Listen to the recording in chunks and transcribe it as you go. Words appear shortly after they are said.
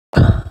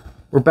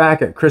We're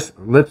back at Chris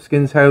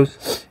Lipskin's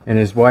house and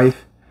his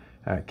wife,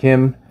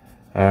 Kim.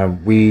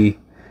 We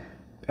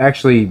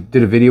actually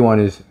did a video on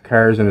his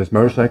cars and his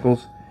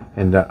motorcycles,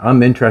 and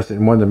I'm interested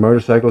in one of the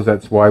motorcycles.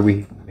 That's why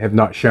we have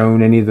not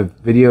shown any of the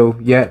video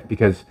yet,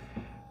 because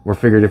we're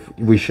figured if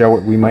we show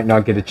it, we might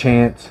not get a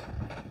chance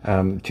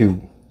to,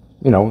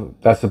 you know,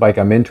 that's the bike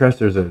I'm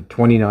interested. There's a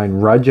 29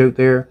 Rudge out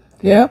there.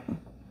 Yep.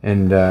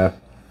 And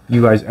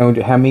you guys owned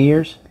it how many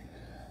years?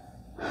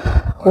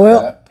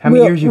 Well, how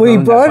many years you we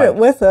owned that brought bike? it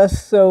with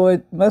us, so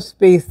it must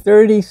be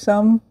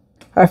 30-some.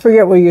 I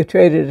forget what you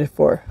traded it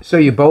for. So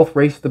you both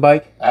raced the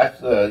bike?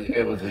 That's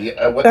it was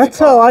what That's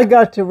they call how I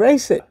got to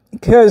race it,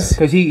 because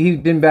Because he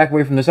didn't back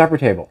away from the supper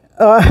table.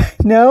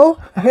 no,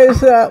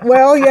 his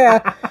well,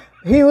 yeah,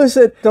 he was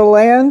at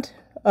DeLand,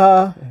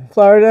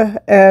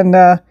 Florida, and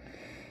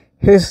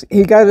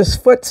he got his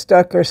foot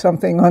stuck or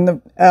something on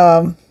the,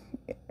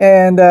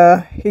 and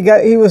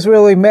he was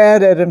really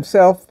mad at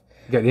himself.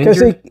 Got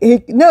Because injured?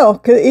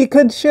 cause he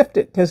couldn't shift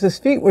it because his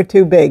feet were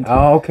too big.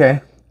 Oh,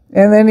 okay.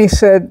 And then he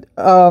said,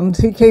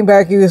 he came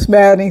back, he was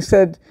mad, and he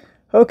said,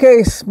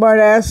 okay,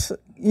 smartass,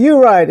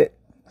 you ride it.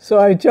 So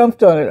I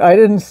jumped on it. I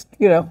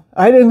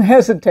didn't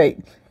hesitate.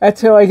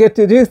 That's how I get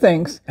to do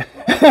things.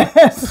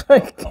 It's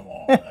like, come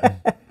on,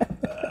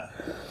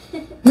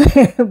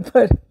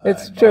 but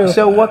it's true.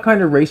 So what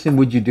kind of racing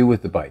would you do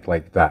with the bike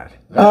like that?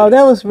 Oh,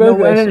 that was road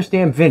No, I race.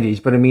 understand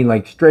vintage, but I mean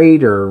like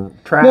straight or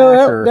track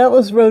No, or... that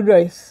was road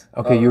race.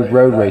 Okay, you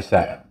road race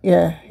that.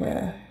 Yeah.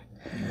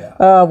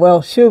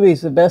 Well,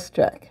 Shuby's the best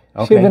track.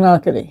 Okay.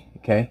 Shubenacadie.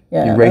 Okay.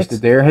 Yeah, you raced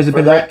it there. Has it For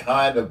been that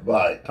kind of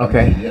bike.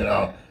 Okay. I mean, you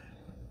know,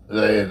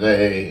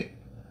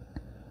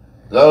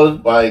 those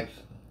bikes,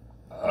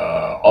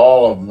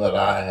 all of them that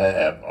I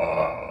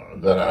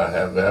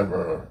have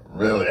ever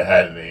really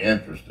had any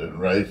interest in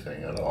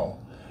racing at all.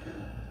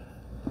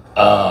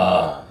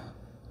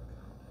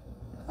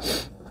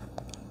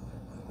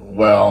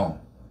 Well,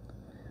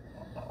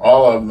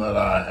 all of them that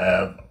I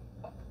have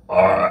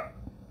are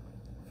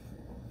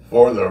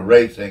for the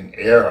racing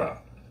era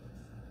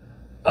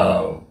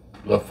of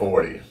the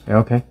 40s.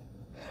 Okay.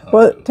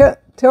 Well,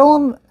 tell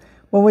them,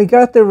 when we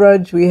got the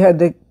Rudge, we had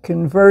to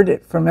convert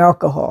it from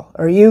alcohol,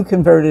 or you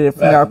converted it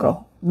from Methanol.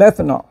 alcohol.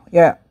 Methanol,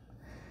 yeah.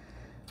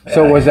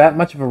 So was that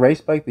much of a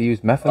race bike? They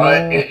used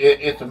methanol?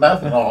 It's a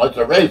methanol. It's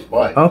a race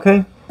bike.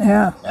 Okay.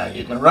 Yeah. Now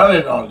you can run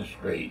it on the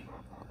street,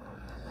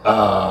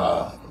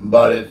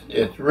 but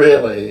it's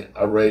really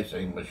a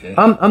racing machine.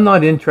 I'm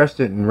not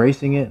interested in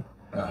racing it.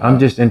 I'm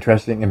just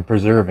interested in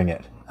preserving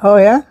it. Oh,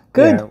 yeah?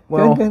 Good. Yeah,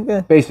 well,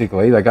 Good.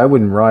 basically, like I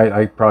wouldn't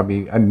ride.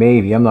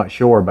 Maybe, I'm not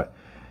sure, but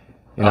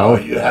you know,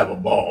 You have a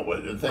ball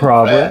with it. Thing's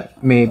probably,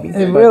 fast. maybe.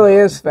 It but, really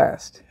is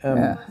fast.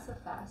 Yeah. That's the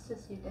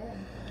fastest you did.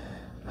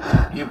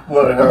 You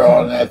put her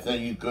on that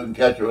thing, you couldn't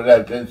catch her with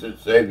that Vincent,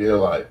 save your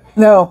life.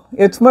 No,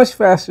 it's much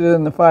faster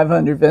than the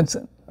 500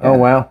 Vincent. Oh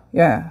wow.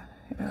 Yeah.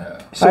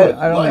 So I it's don't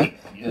know. light,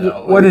 you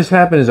know. What has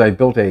happened is I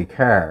built a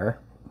car,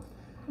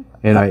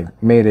 and I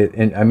made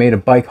a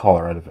bike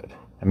hauler out of it,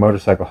 a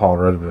motorcycle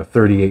hauler out of it, a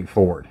 '38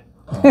 Ford.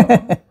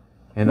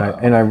 And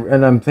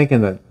I'm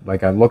thinking that,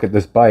 like, I look at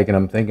this bike and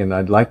I'm thinking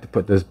I'd like to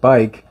put this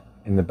bike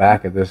in the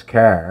back of this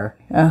car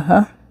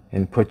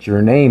and put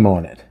your name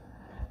on it,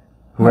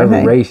 whoever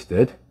Okay. raced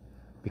it,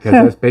 because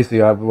that's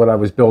basically what I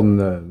was building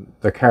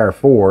the car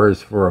for,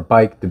 is for a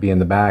bike to be in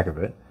the back of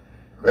it.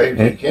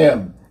 Crazy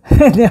Kim.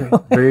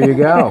 No. There you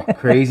go,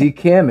 Crazy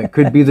Kim. It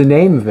could be the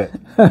name of it.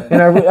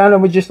 And I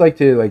would just like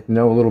to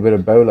know a little bit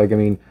about, I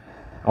mean,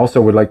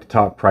 also would like to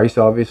talk price,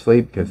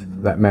 obviously, because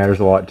that matters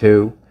a lot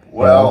too.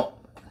 Well,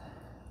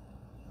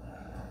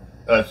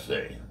 let's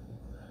see.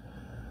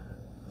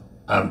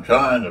 I'm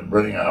trying to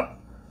bring up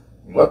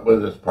what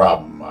was this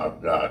problem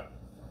I've got.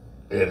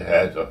 It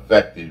has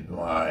affected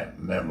my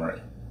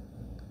memory.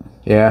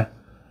 Yeah.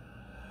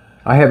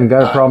 I haven't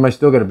got a problem. I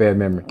still got a bad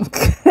memory.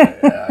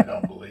 Yeah, I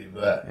don't believe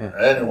that.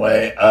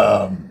 Anyway,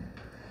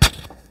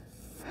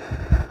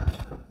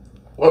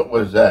 what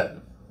was that?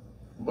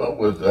 What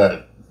was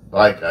that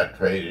bike I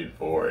traded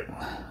for it?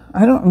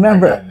 I don't I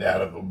remember. got it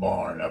out of a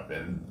barn up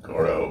in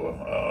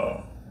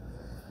Cordova.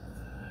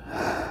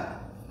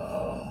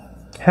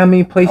 How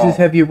many places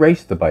have you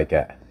raced the bike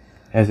at?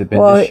 Has it been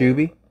Well, to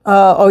Shuby?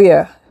 Oh,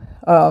 yeah.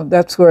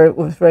 That's where it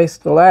was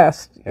raced the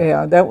last.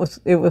 Yeah,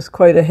 it was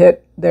quite a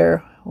hit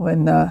there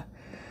when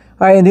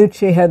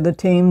Iannucci had the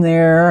team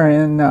there,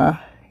 and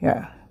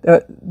yeah.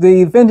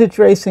 The vintage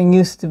racing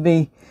used to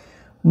be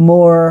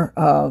more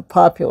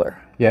popular.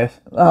 Yes.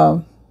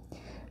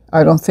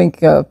 I don't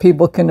think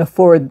people can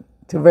afford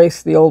to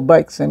race the old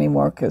bikes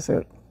anymore because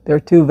they're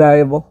too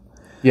valuable.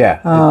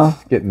 Yeah,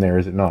 it's getting there,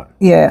 is it not?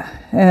 Yeah,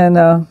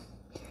 and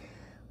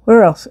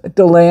where else?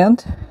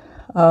 DeLand.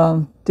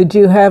 Did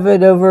you have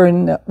it over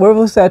in, where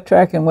was that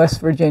track in West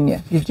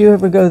Virginia? Did you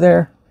ever go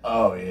there?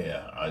 Oh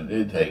yeah, I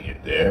did take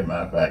it there.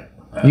 Matter of fact,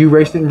 You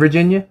raced it in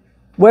Virginia?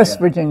 West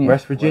Virginia.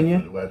 West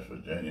Virginia? West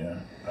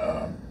Virginia.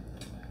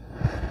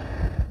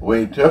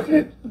 We took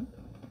it.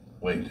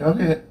 We took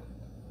it.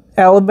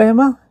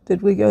 Alabama?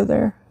 Did we go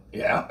there?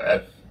 Yeah,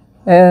 that's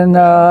And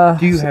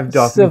Do you have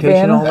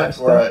documentation on all that That's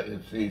where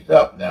stuff? it's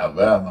up in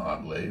Alabama, I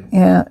believe.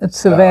 Yeah, it's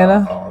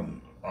Savannah.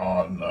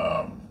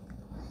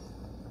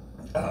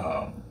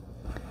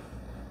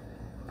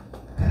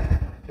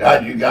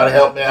 God, you got to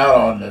help me out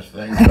on this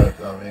thing, because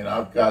I mean,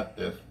 I've got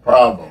this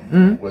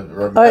problem with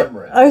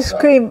remembering.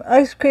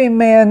 Ice cream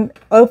man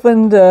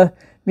opened a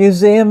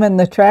museum in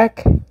the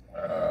track.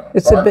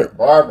 It's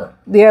Barber.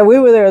 Yeah, we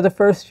were there the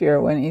first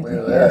year when he. We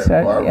were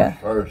there. Barber's yeah.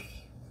 first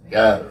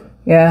gathering.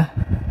 Yeah.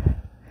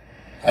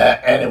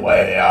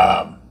 Anyway,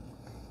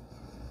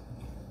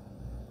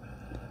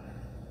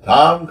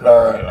 Tom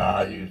Kerr and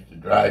I used to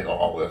drag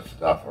all this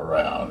stuff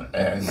around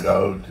and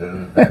go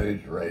to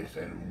vintage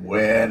racing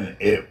when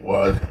it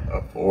was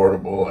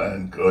affordable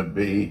and could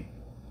be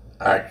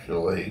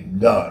actually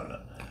done.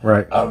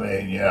 Right. I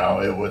mean, you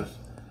know, it was,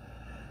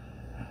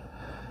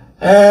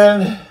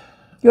 and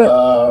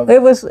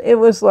it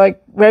was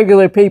like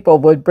regular people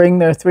would bring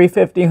their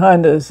 350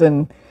 Hondas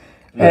and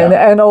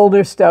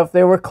older stuff.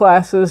 There were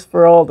classes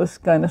for all this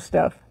kind of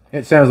stuff.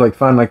 It sounds like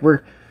fun. Like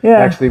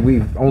actually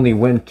we've only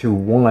went to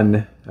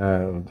one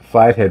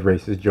flathead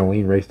races.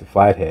 Jolene raced a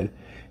flathead,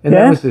 and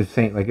that was the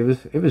same. Like it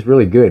was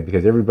really good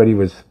because everybody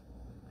was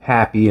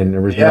happy, and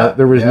there was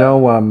no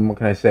what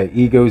can I say,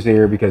 egos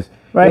there, because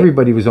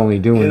everybody was only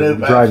doing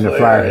driving the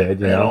flathead.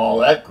 You know, all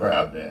that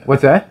crowd there.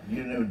 What's that?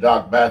 You knew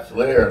Doc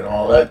Batsleer and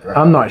all that crowd.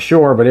 I'm not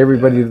sure, but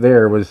everybody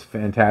there was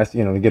fantastic.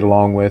 You know, to get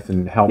along with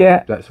and help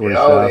that sort of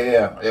stuff. Oh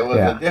yeah, it was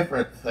a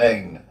different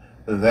thing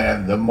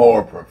than the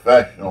more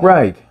professional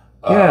things,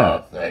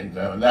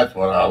 and that's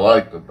what I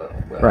liked about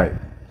it. Right.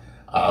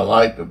 I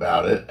liked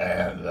about it,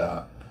 and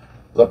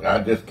look, I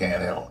just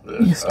can't help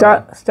this. You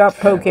stop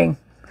poking.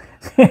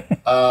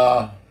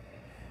 I'm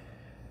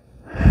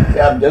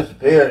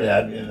disappeared,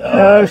 you know.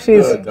 Oh,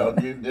 she's good. Don't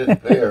you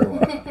disappear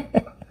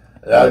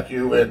without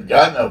you ain't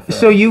got no friends.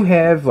 So you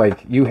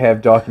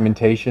have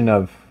documentation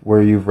of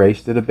where you've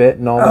raced it a bit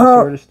and all that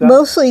sort of stuff?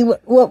 Mostly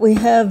what we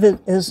have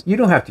is... You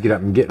don't have to get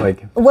up and get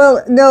like...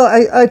 Well, no,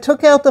 I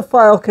took out the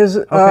file because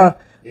I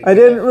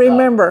didn't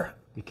remember.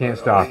 You can't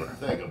stop her.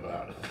 Think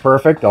about it.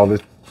 Perfect, all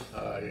this...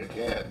 You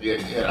can't, you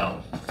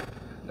know,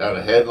 got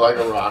a head like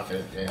a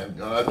rocket and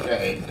gonna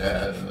change,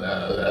 and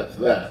that's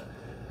that.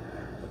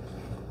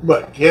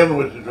 But Kim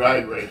was a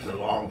drag racer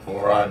long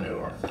before I knew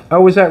her.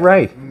 Oh, was that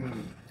right?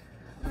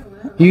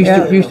 You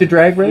used to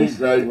drag race?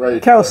 Drag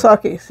race.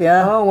 Kawasaki's,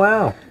 yeah. Oh,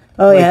 wow.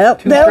 Oh, Like yeah.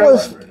 That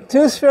was two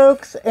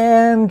 2-strokes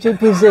and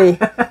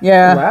GPZ.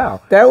 Yeah.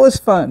 Wow. That was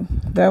fun.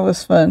 That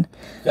was fun.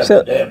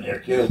 So damn near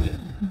killed you.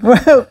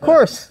 Well, of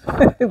course.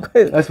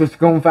 That's what's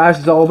going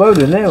fast is all about,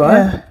 isn't it?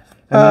 Right?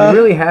 I mean,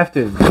 you really have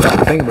to stop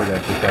and think about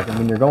that for a second.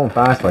 When you're going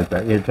fast like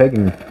that, you're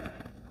taking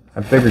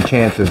a bigger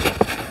chance of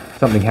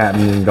something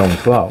happening than going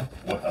slow.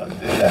 Well,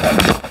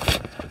 yeah.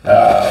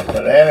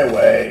 But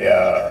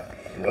anyway,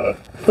 look.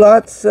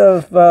 Lots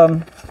of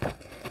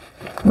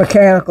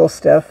mechanical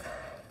stuff.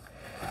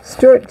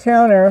 Stuart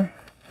Towner,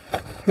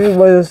 who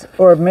was,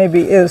 or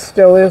maybe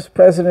still is,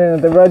 president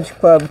of the Rudge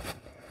Club,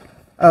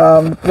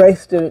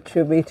 raced it at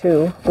Chubby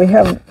too. We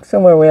have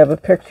a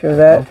picture of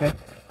that. Okay.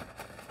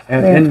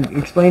 And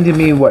explain to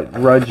me what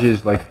Rudge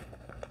is like.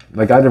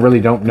 Like I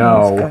really don't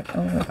know.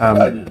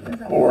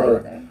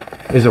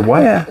 Is it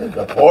what? Yeah. It's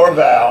a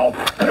 4-valve.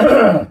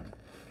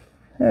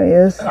 There he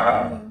is.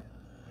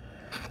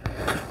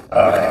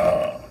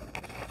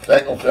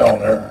 Single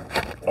cylinder.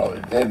 Well,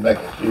 it did make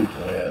a few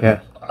cylinders. Yeah.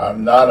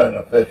 I'm not an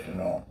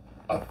aficionado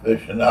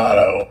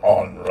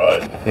on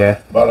Rudge. Yeah.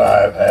 But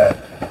I've had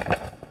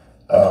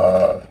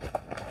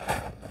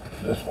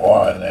this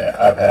one.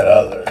 I've had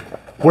others.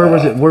 Where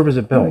was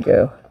it built? There we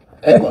go.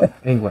 England.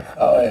 England.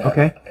 Oh yeah.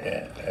 Okay.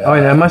 Yeah. Oh,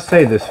 and I must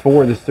say this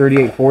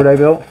 38 Ford I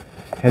built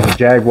has a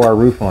Jaguar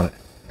roof on it.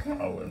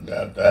 I wouldn't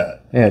doubt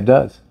that. Yeah, it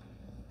does.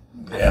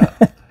 Yeah.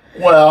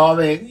 Well, I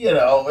mean, you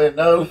know, in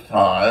those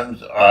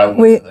times, I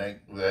would think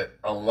that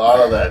a lot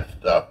of that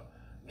stuff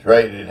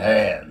traded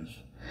hands.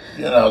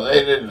 You know,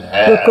 they didn't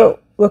have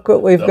Look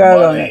what we've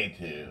got on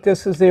it.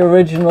 This is the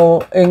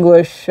original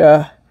English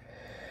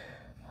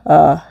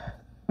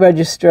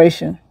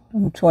registration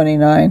from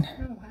 29.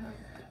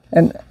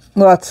 And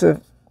lots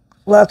of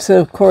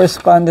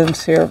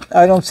correspondence here.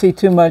 I don't see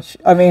too much.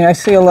 I mean, I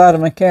see a lot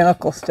of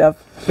mechanical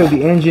stuff. So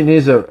the engine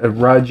is a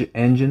Rudge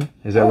engine?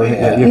 Is that what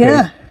it is?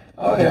 Yeah.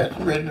 Oh, yeah, it's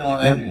original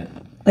engine.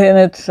 And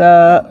it's,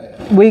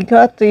 we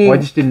got the... Well,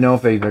 I just didn't know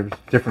if there's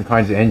different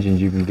kinds of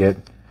engines you can get,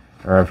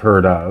 or I've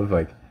heard of,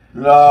 like...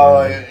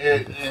 No,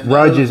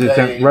 Rudge is its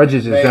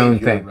own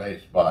thing.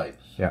 Race bikes.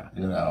 Yeah.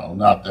 You know,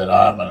 not that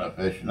I'm an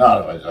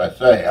aficionado. As I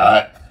say,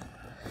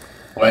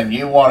 when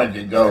you wanted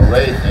to go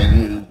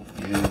racing,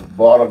 you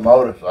bought a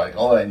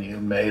motorcycle and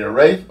you made a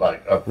race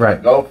bike to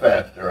go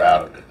faster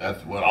out of it.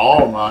 That's what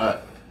all my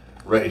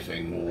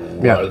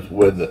racing was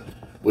with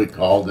we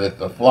called it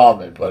the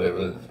Flommet, but it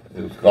was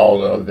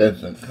called a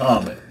Vincent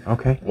Comet.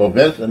 Okay. Well,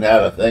 Vincent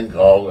had a thing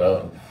called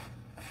a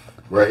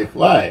Gray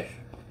Flash.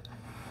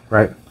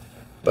 Right.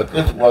 But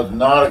this was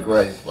not a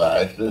Gray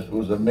Flash. This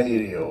was a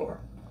Meteor.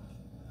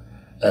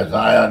 As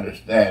I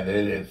understand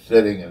it, it's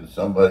sitting in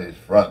somebody's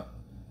front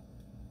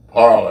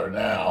parlor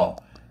now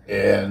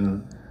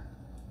in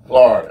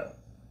Florida.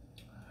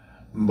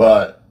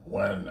 But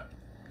when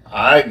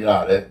I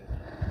got it,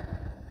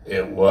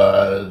 it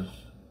was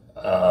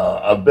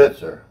a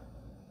Bitzer.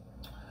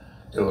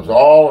 It was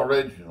all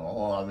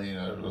original. I mean,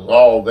 it was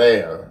all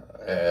there,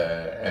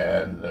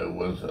 and it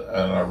was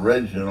an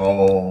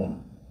original.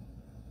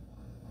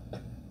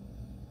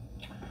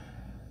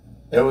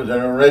 It was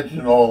an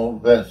original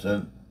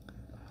Vincent.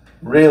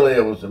 Really,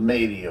 it was a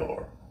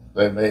Meteor.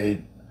 They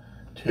made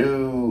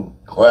 2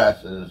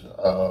 classes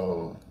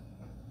of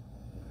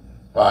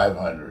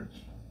 500s.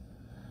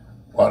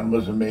 One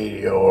was a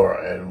Meteor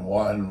and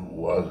one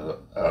was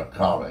a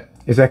Comet.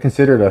 Is that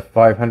considered a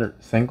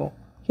 500 single?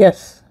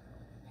 Yes.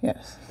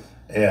 Yes.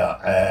 Yeah,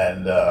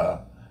 and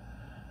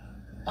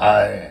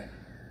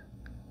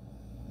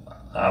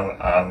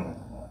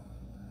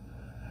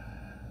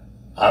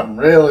I'm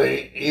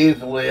really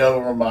easily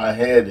over my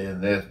head in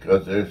this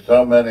because there's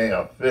so many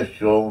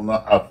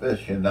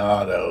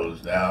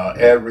aficionados now.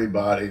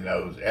 Everybody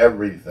knows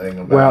everything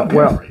about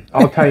everything.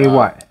 I'll tell you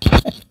what.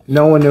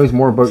 No one knows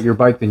more about your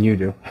bike than you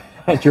do.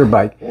 It's your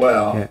bike.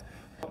 Well, yeah.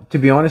 To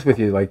be honest with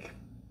you, like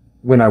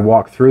when I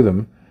walked through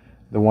them,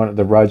 the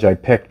Rudge I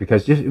picked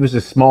because it was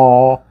a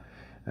small,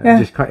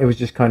 it was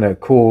just kind of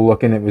cool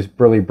looking. It was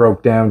really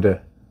broke down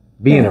to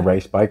being a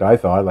race bike. I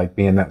thought, like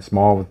being that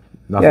small with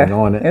nothing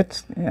on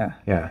it. Yeah.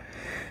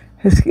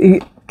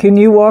 Can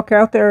you walk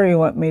out there, or you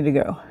want me to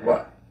go?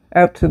 What?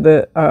 Out to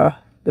the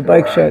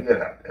bike shed.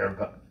 Get out there,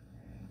 but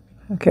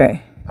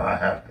Okay. I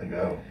have to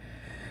go.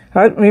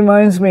 That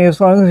reminds me,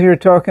 as long as you're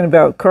talking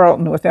about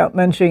Carlton without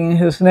mentioning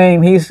his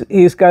name, he's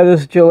got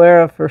his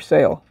Gilera for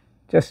sale,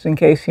 just in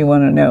case you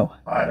want to know.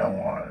 I don't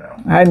want to know.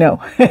 I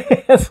know.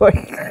 It's like...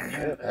 And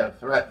you have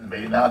threatened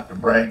me not to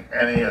bring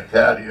any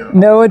Italian.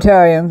 No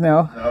Italian,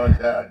 no. No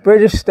Italian.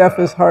 British stuff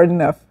is hard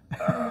enough.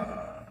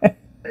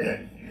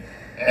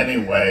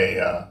 Anyway,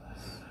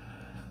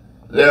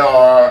 there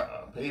are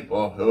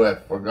people who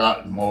have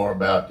forgotten more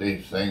about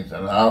these things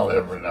than I'll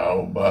ever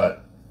know,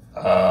 but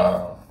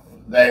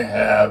they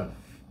have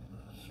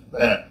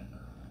spent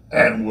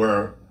and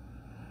were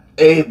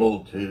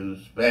able to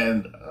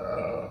spend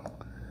a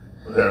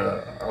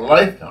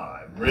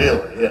lifetime,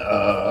 really,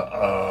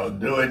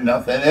 doing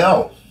nothing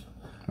else.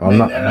 I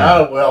mean, they're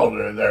not a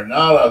welder, they're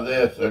not a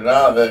this, they're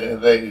not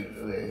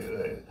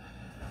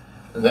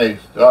they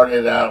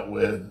started out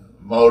with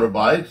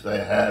motorbikes. They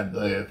had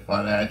the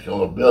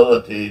financial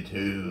ability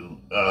to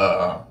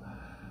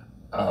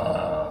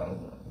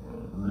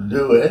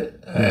do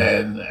it,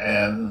 and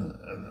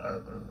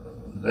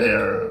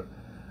they're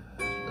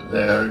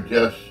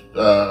just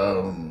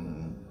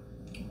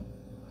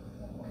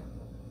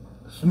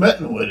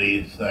smitten with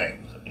these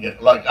things,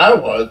 like I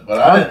was,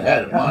 but I didn't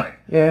have the money.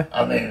 Yeah.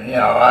 I mean, you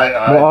know,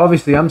 well,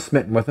 obviously, I'm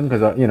smitten with them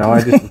because I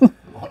just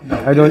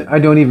I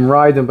don't even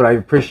ride them, but I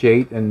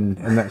appreciate and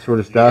that sort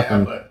of stuff.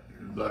 Yeah,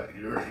 but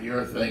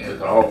your thing is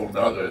a whole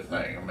other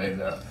thing. I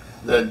mean,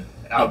 the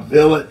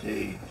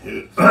ability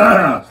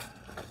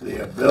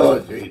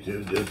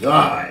to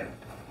design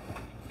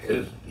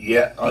is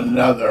yet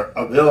another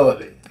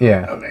ability.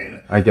 Yeah, I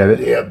mean, I get it.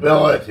 The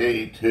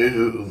ability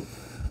to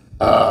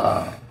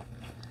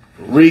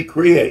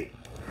recreate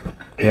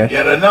is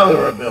yet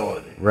another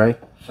ability. Right.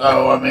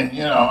 So I mean,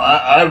 you know,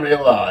 I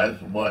realize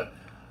what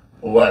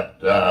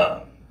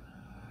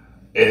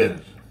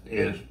is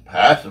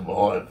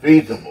passable and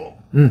feasible.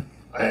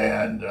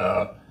 And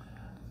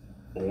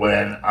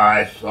when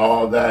I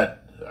saw that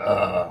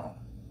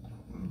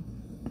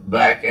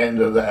back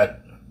end of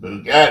that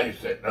Bugatti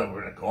sitting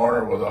over in the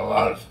corner with a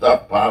lot of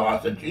stuff piled, I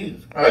said,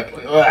 Jesus Christ,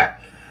 look at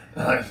that.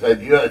 And I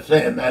said, you haven't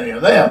seen many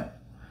of them.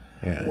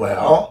 Yeah.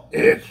 Well,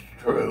 it's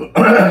true.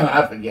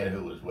 I forget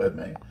who was with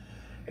me.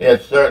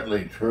 It's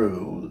certainly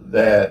true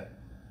that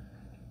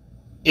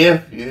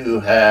if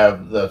you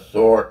have the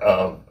sort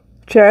of...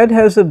 Chad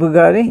has a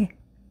Bugatti?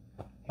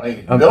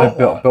 I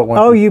built one.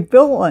 Oh, you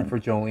built one? For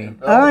Jolene.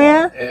 Oh,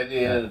 yeah? It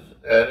is.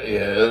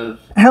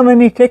 How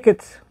many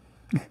tickets?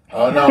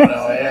 Oh, no,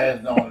 it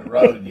hasn't on the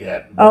road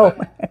yet. Oh.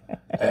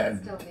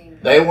 And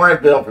they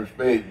weren't built for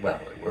speed. Well,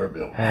 they were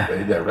built for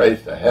speed. They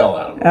raced the hell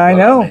out of them. I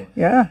know,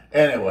 yeah.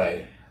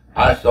 Anyway,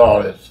 I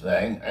saw this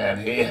thing,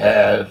 and he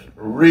has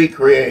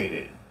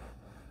recreated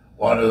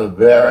one of the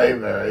very,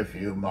 very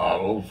few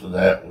models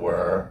that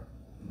were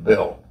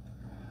built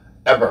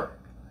ever.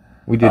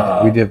 We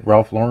did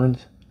Ralph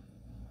Lauren's.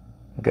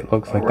 It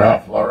looks like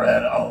Ralph that.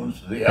 Lauren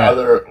owns the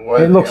other.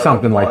 It looks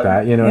something like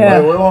that, you know.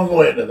 Yeah. We won't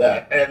go into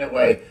that.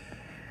 Anyway,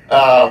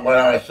 when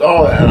I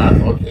saw that, I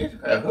thought, geez,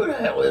 who the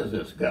hell is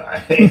this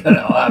guy? You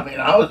know, I mean,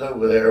 I was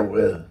over there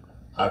with,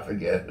 I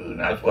forget who, and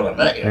that's what I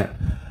met you. Yeah.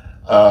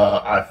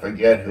 I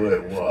forget who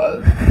it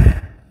was.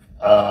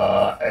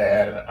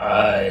 And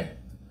I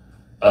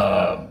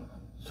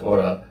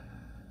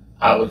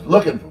I was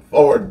looking for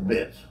Ford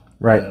bits.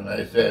 Right. And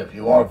they said, if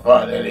you want to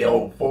find any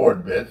old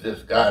Ford bits,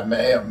 this guy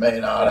may or may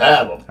not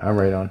have them. I'm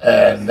right on.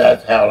 And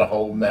that's how the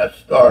whole mess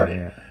started.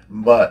 Yeah.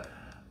 But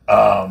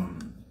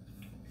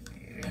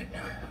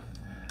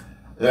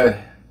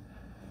there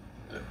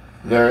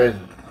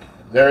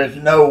there is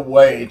no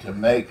way to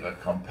make a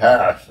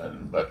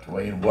comparison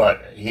between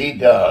what he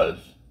does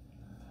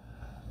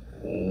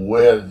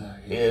with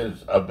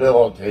his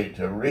ability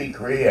to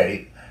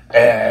recreate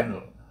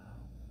and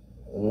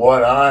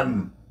what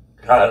I'm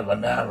kind of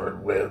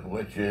enamored with,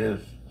 which is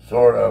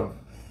sort of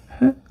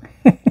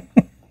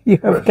you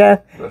have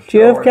cats? Do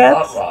you have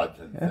cats? hot rods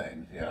and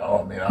things. You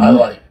know, I mean,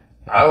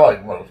 I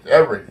like most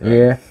everything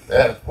that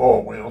has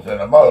four wheels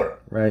and a motor.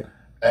 Right.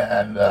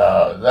 And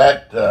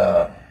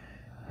that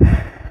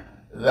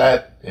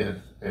is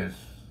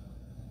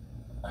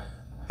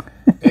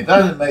it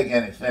doesn't make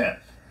any sense.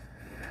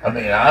 I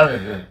mean, I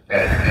was just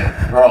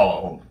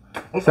enthralled.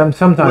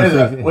 Sometimes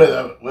with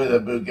a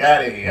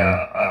Bugatti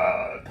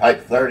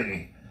Type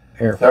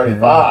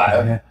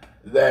 35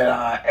 than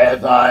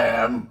as I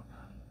am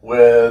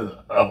with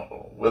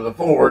a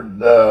Ford.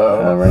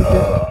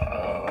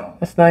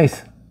 That's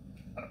nice.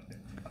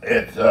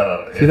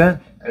 See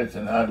that? It's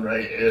an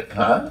unrated,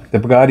 huh? The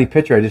Bugatti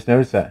picture. I just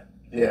noticed that.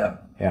 Yeah.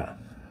 Yeah.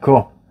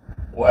 Cool.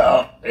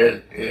 Well,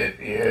 it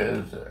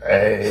is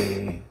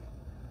a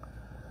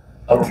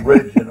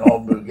original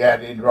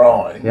Bugatti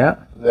drawing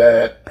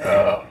that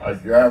a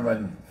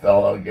German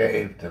fellow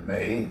gave to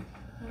me.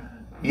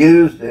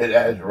 Used it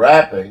as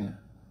wrapping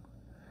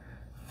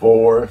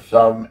for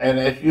some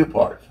NSU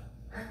parts.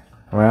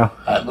 Wow.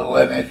 That little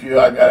NSU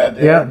I got out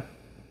there. Yeah.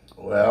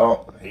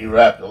 Well, he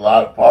wrapped a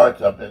lot of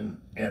parts up in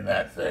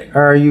that thing.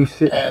 Are you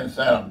and sent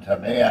them to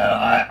me, and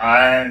I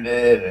ironed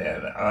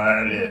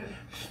it,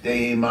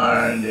 steam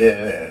ironed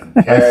it, and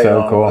carried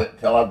so on cool. with it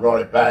till I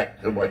brought it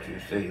back to what you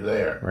see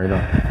there. Right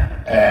on.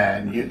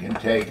 And you can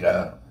take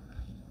a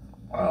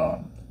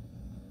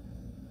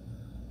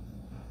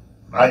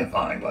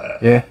magnifying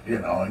glass, you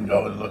know, and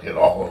go and look at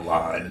all the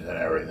lines and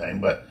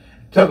everything. But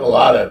it took a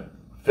lot of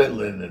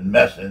fiddling and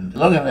messing,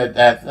 looking at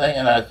that thing,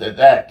 and I said,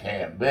 that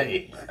can't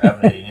be. I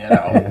mean, you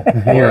know,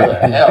 where the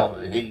hell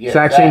did he get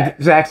that?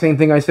 Exact same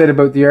thing I said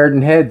about the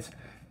Arden heads.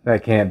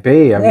 That can't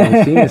be. I've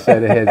never seen a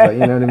set of heads. Like,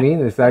 you know what I mean?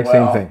 The exact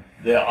same thing.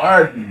 The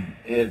Arden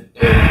is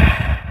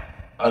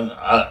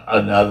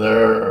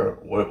another,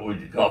 what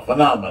would you call,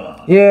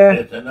 phenomenon. Yeah.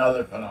 It's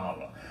another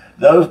phenomenon.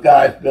 Those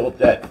guys built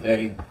that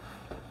thing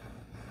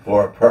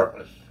for a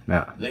purpose.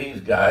 Yeah.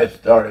 These guys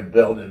started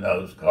building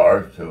those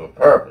cars to a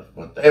purpose,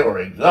 but they were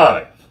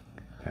exotics.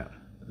 Yeah.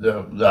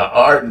 The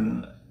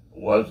Arden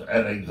was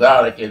an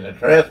exotic in the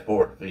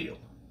transport field.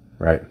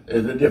 Right.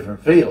 It's a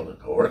different field, of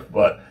course,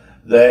 but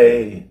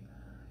they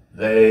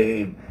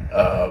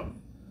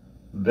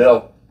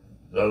built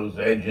those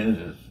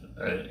engines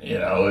as you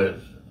know, as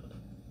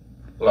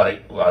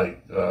like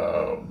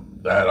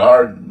that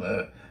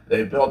Arden.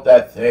 They built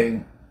that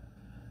thing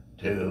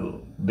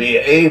to be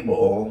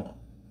able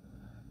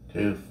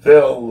to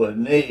fill the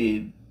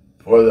need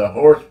for the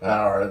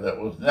horsepower that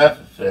was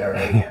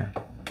necessary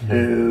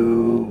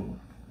to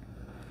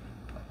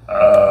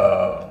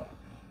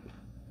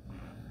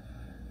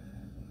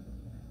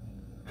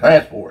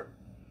transport.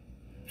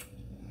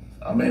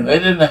 I mean, they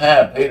didn't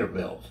have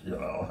Peterbilts, you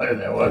know.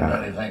 There wasn't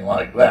anything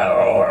like that,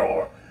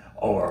 or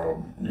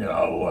you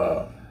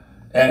know,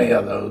 any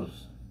of those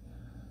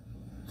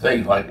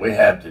things like we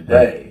have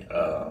today.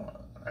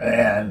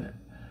 And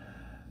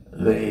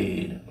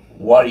the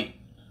white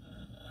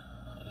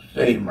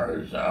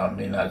steamers, I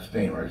mean, not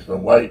steamers, the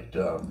white...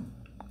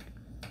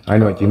 I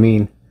know what you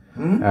mean.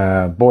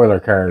 Boiler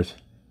cars.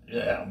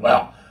 Yeah,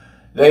 well,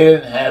 they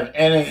didn't have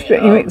any...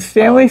 You mean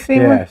Stanley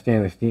steamer? Yeah,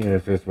 Stanley steamer.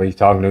 If that's what he's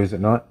talking to, is it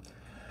not?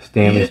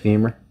 Stanley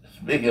steamer.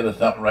 Speaking of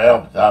something right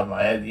off the top of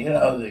my head, you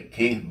know that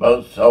Keith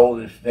Boat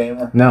sold his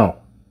steamer? No.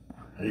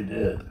 He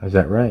did. Is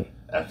that right?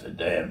 That's a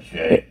damn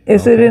shame.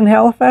 Is it in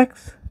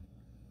Halifax?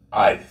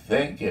 I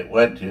think it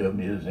went to a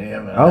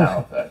museum in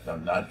Halifax.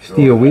 I'm not sure.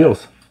 Steel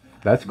wheels.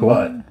 That's cool.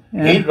 But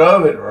he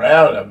drove it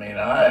around. I mean,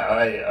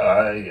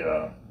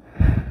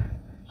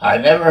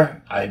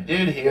 I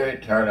did hear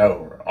it turn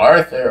over.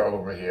 Arthur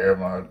over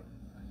here,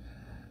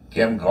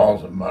 Kim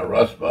calls him my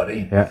Russ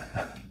buddy. Yeah.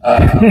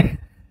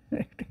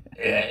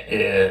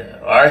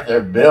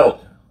 Arthur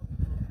built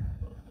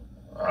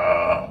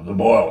the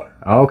boiler.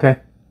 Oh, okay.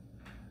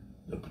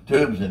 The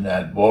tubes in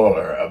that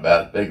boiler are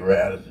about as big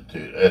around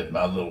as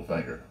my little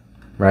finger.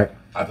 Right.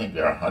 I think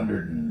there are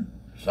 100 and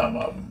some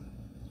of them.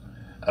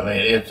 I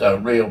mean, it's a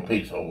real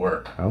piece of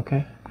work.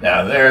 Okay.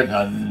 Now, there's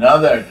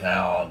another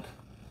talent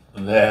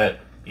that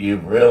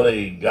you've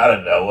really got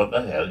to know what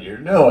the hell you're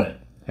doing.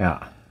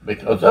 Yeah.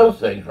 Because those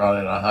things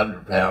running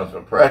 100 pounds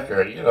of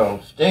pressure, you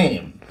know,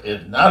 steam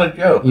is not a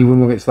joke. You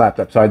wouldn't get slapped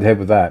upside the head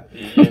with that.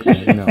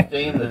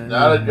 Steam is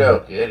not a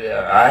joke.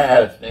 I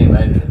had a steam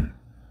engine,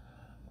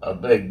 a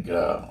big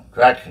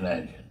traction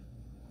engine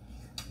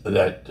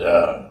that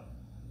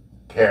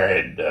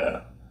carried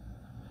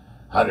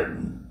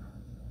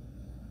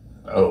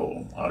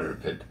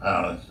 150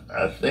 pounds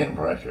of steam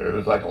pressure. It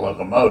was like a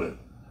locomotive.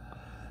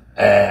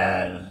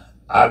 And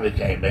I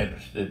became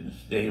interested in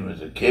steam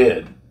as a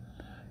kid.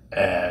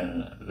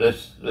 And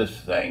this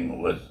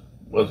thing was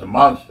a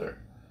monster.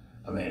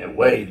 I mean, it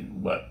weighed,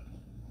 what,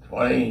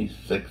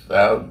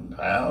 26,000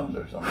 pounds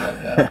or something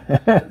like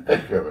that. There's a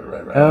picture of it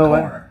right around the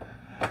corner.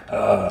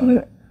 What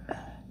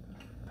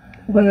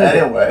is it?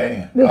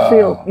 Anyway, The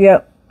field.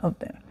 Yep, up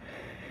there.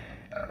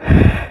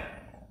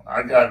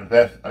 I got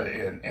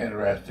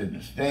interested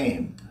in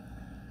steam,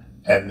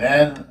 and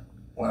then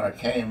when I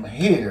came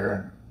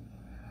here,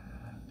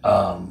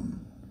 I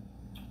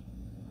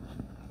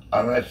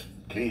met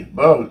Keith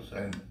Boats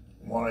and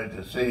wanted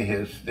to see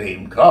his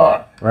steam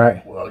car.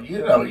 Right. Well,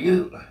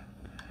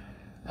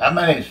 how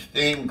many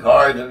steam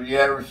cars have you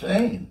ever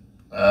seen?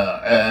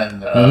 None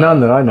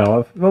that I know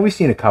of. Well, we've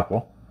seen a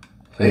couple.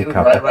 He was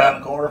right around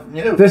the corner from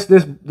you.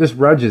 This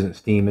Rudge isn't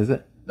steam, is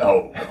it?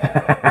 No.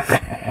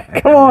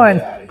 Come on.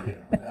 Get out of here.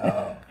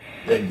 No.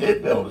 They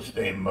did build a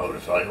steam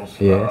motorcycles.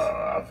 Yes.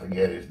 I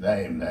forget his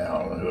name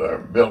now,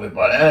 whoever built it.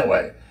 But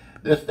anyway,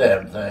 this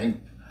damn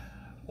thing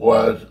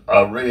was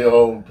a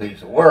real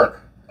piece of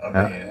work. I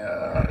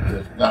mean,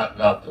 it's not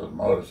the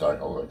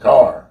motorcycle, the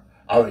car.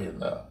 I mean,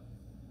 the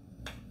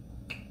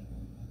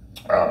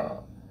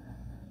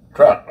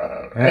truck,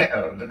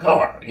 the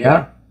car.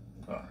 Yeah.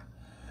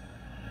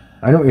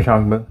 I know what you're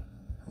talking about.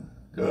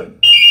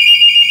 Good.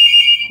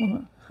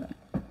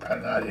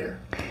 I'm not here.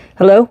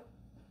 Hello?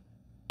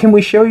 Can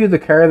we show you the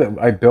car that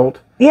I built?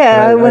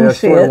 Yeah, I want to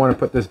see sort of it. want to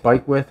put this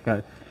bike with.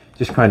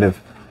 Just kind of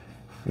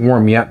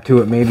warm you up to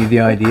it, maybe the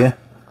idea.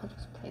 I'll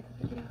just play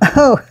the video.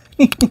 Oh,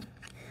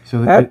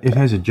 So it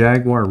has a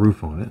Jaguar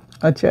roof on it.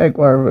 a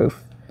Jaguar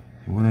roof.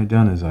 And what I've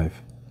done is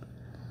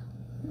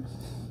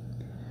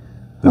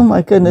Oh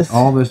my goodness.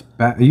 all this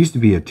back. It used to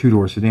be a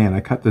two-door sedan. I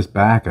cut this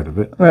back out of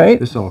it. Right.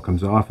 This all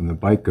comes off, and the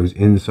bike goes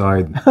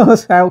inside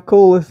How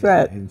cool is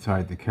that?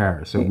 inside the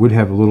car. So it would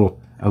have a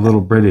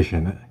little British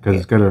in it because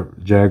it's got a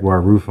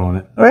Jaguar roof on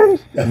it,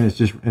 Right? and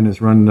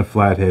it's running a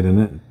flathead in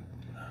it.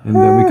 And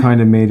then we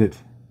kind of made it.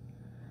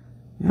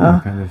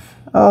 Kind of.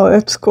 Oh,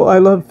 that's cool. I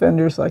love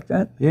fenders like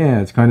that. Yeah,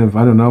 it's kind of,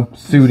 I don't know,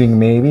 suiting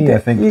maybe. I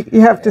think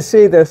You have to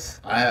see this.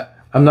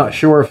 I'm not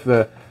sure if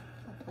the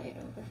I'll play it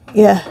over.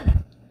 Yeah,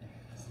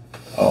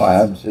 I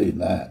haven't seen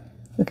that.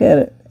 look at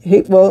it.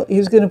 He's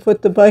going to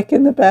put the bike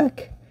in the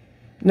back.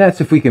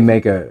 that's if we can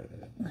make a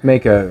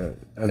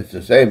It's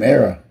the same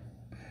era.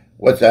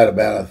 What's that,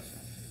 about a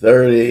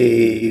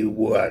 30,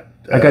 what?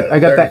 I got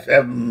that.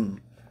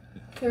 37.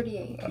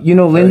 38.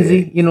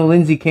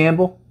 Lindsay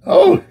Campbell.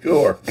 Oh,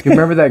 sure. Do you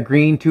remember that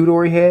green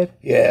two-door he had?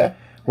 Yeah.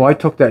 Well, I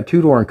took that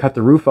two-door and cut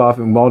the roof off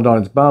and welded on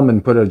its bum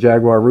and put a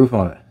Jaguar roof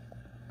on it.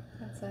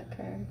 That's that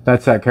car.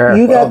 That's that car.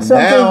 You Well, got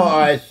something? now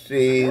I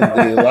see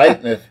the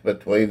likeness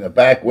between the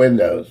back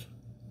windows.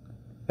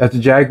 That's a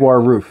Jaguar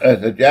roof.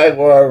 It's a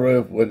Jaguar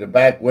roof with the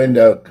back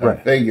window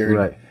configured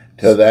right.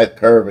 to that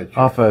curvature.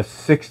 Off a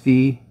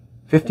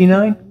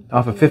 59?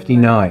 Off a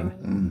 59.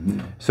 Mm-hmm.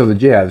 So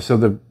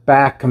the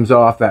back comes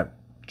off, that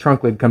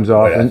trunk lid comes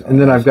off, Boy, that's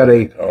and then I've got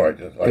a car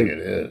just like it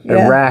is.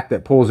 Yeah. rack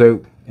that pulls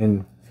out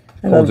and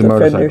I love holds a the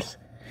motorcycle. fenders.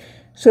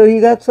 So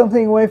you got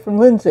something away from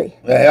Lindsay.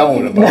 The hell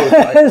with a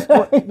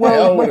motorcycle. The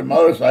hell with a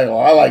motorcycle.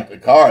 I like the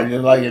car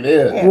just like it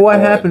is. Well, what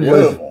happened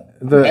was beautiful.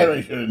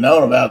 Henry should have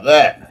known about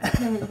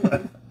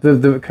that.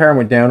 the car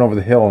went down over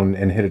the hill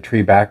and hit a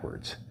tree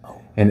backwards,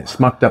 and it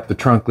smucked up the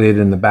trunk lid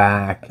in the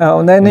back. Oh,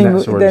 and then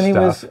that sort of he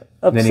was stuff.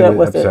 upset Then he was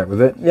with upset it.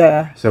 with it.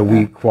 Yeah. So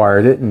we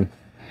acquired it, and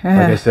like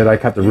I said, I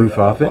cut the roof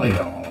off it. Plate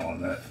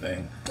on that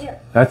thing.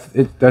 That's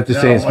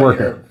just saying it's when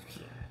working. you're-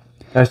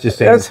 That's just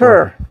saying That's it's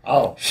her. working.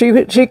 Oh,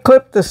 She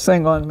clipped this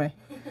thing on me.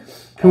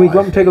 Can we go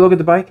up and take a look at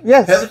the bike?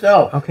 Yes.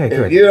 himself. Okay, if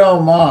good. you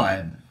don't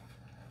mind,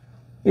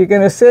 You're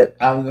going to sit?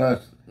 I'm going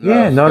to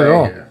Yeah, not at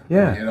all.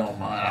 Yeah. If you don't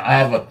mind. I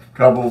have a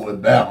trouble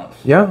with balance.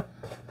 Yeah.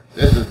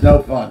 This is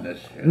no fun, this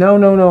shit. No.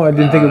 I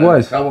didn't think it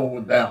was. Trouble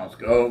with balance.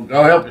 Go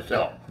help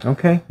yourself.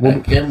 Okay. Well,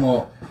 And Kim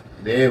will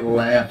be able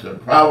to answer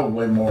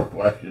probably more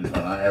questions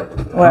than I ever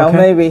could. Well, Okay.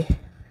 maybe.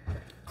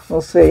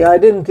 We'll see. I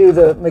didn't do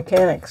the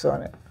mechanics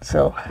on it,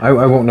 so I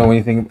won't know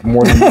anything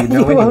more than you know.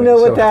 you won't anyway, know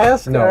so- what to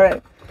ask. No. All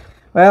right.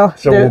 Well,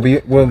 So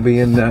we'll be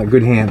in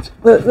good hands.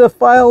 the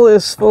file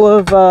is full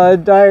of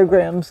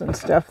diagrams and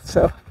stuff.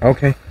 So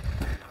Okay.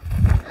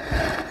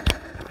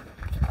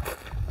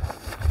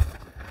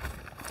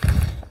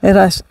 and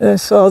I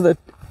saw that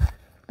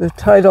the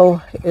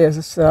title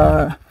is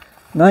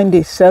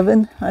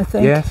 97, I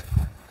think. Yes.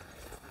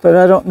 But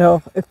I don't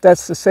know if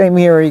that's the same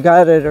year he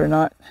got it or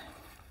not.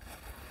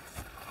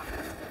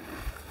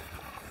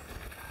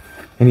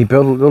 And he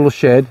built a little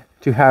shed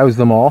to house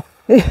them all,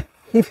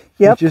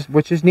 Yep.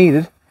 which is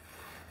needed.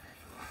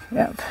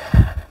 Yep.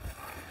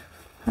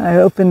 I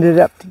opened it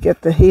up to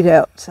get the heat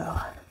out, so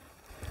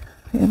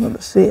be able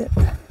to see it.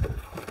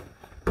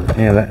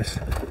 Yeah, that's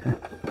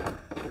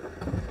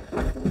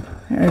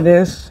There it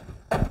is.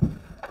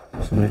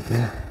 right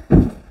there.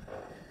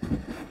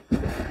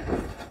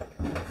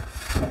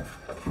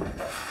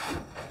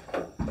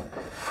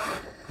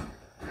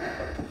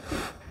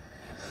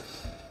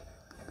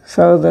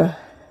 So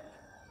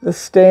the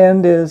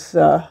stand is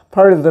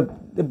part of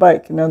the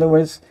bike. In other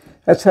words,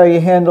 that's how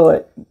you handle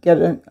it. Get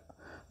it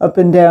up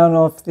and down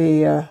off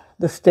the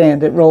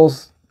stand. It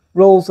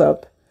rolls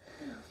up.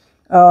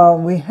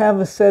 We have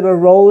a set of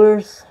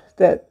rollers.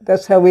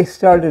 That's how we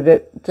started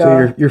it.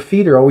 So your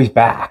feet are always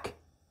back.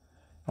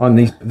 On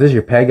these, this is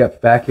your peg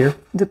up back here?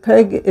 The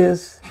peg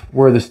is...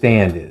 Where the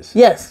stand is.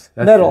 Yes,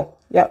 That's metal.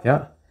 Yep.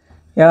 Yeah.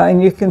 Yeah,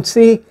 and you can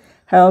see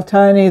how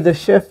tiny the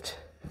shift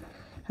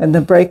and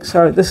the brakes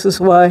are. This is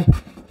why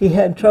he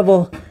had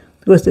trouble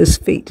with his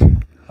feet.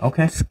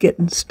 Okay. It's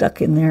getting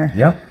stuck in there.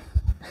 Yeah.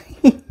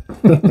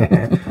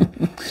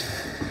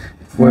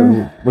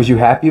 Was you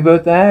happy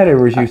about that, or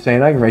was you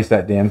saying, I can race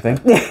that damn thing?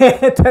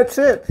 That's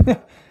it.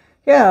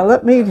 Yeah,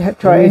 let me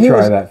try. Let me He try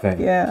was- that thing.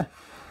 Yeah.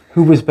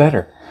 Who was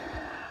better?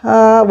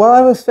 Well,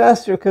 I was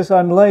faster because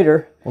I'm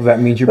lighter. Well,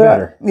 that means you're But,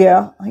 better.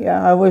 Yeah.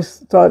 I always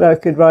thought I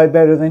could ride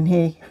better than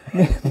he.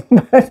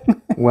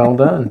 Well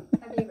done.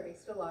 Have you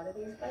raced a lot of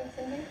these bikes,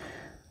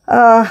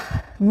 I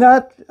think?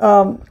 Not,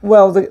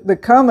 well, the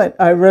Comet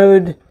I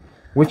rode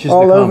Which is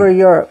all the over Comet?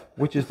 Europe.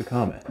 Which is the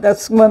Comet?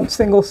 That's one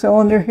single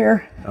cylinder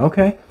here.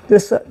 Okay.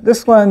 This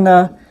one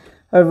I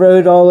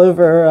rode all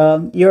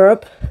over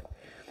Europe,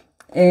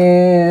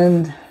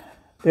 and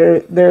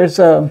there's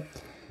an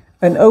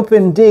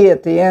open D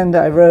at the end.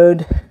 I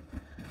rode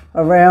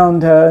around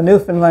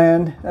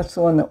Newfoundland. That's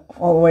the one that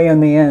all the way in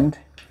the end.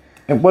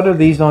 And what are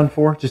these on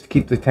for? Just to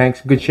keep the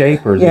tanks in good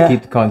shape, or does Yeah. it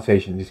keep the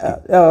condensation? Just keep...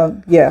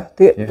 Yeah.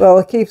 Yeah. Well,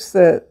 it keeps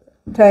the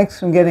tanks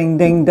from getting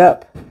dinged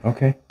up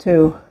Okay.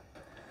 too.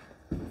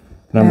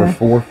 Number Yeah.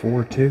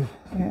 442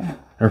 Yeah.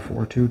 or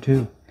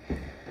 422.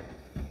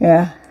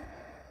 Yeah.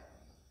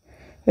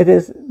 It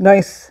is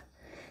nice.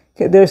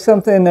 There's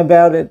something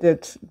about it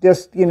that's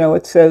just,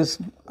 it says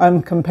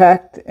I'm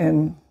compact,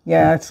 and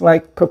yeah, it's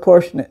like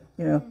proportionate,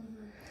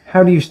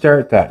 How do you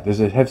start that? Does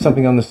it have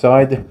something on the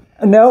side?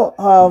 No,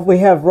 we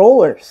have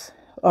rollers.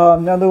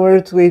 In other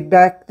words, we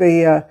back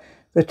the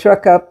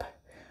truck up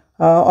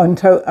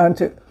onto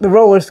the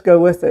rollers go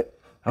with it,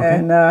 Okay.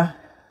 and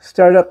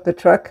start up the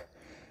truck,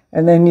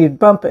 and then you'd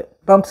bump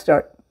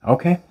start,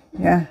 Okay.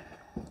 yeah,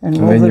 and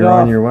And move then it you're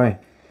off. on your way.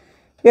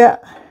 Yeah.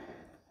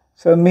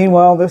 So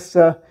meanwhile, this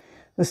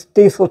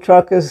diesel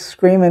truck is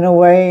screaming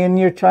away, and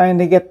you're trying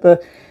to get the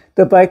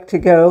bike to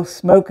go.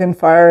 Smoke and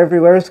fire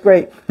everywhere. It's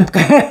great.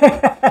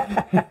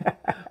 I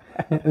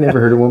never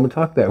heard a woman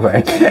talk that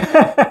way.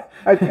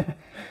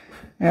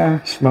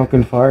 Yeah. Smoke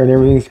and fire and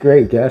everything's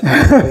great. Gas.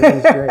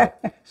 Everything's great.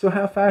 So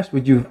how fast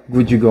would you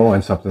go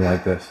on something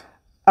like this?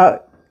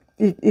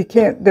 You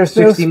can't. There's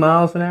 60 no.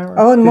 miles an hour?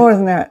 Oh, and more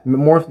than that.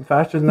 More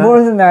faster than that?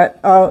 More than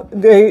that.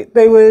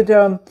 They would.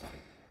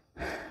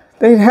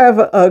 They'd have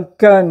a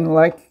gun,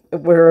 like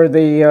where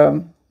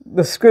the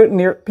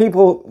scrutiny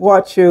people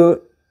watch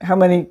you how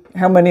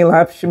many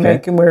laps you Okay.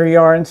 make and where you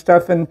are and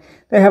stuff, and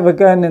they have a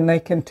gun and they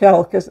can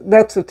tell because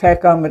that's a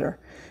tachometer.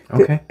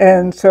 Okay.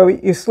 And so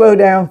you slow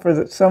down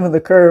for some of the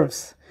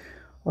curves,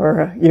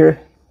 or you're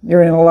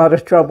in a lot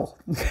of trouble.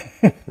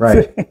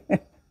 Right.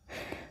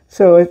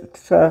 So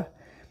it's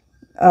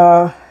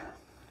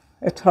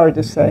hard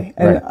to say,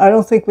 and Right. I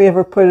don't think we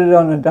ever put it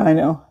on a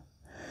dyno.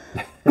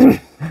 On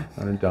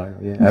a dyno,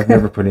 yeah. I've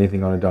never put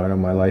anything on a dyno in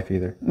my life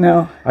either.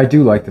 No. I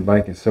do like the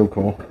bike. It's so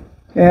cool.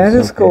 Yeah, it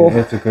It's is so cool.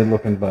 It's a good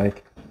looking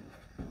bike.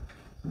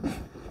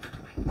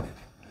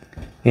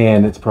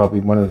 And it's probably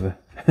one of the,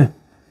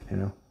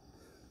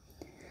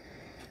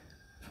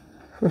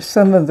 For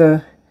some of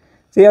the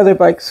other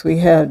bikes, we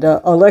had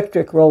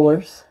electric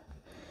rollers,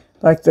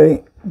 like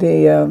the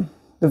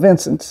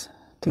Vincents.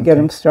 To get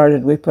them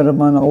started, we put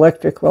them on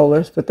electric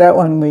rollers. But that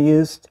one we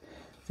used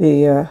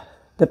the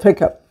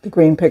pickup, the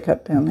green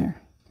pickup down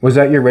there. Was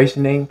that your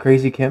racing name,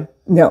 Crazy Kim?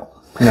 No.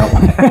 No.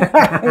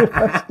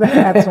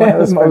 That's what I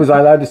was. Was I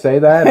allowed to say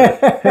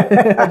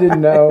that? I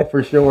didn't know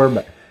for sure,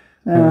 but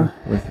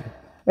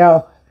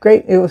Yeah,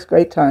 great. It was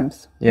great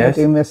times. Yes?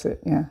 I do miss it.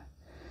 Yeah.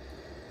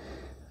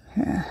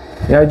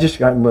 yeah, I just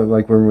got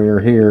like when we were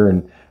here,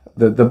 and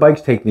the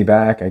bikes take me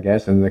back, I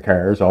guess, and the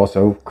cars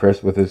also.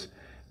 Chris with his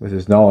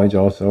knowledge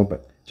also,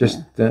 but just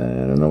I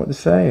don't know what to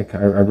say. I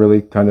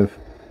really kind of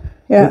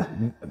Yeah.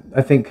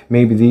 I think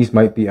maybe these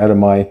might be out of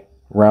my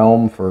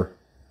realm for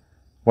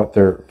what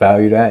they're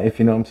valued at, if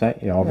you know what I'm saying.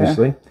 Yeah,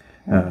 obviously.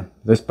 Yeah.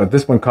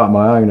 This one caught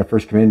my eye when I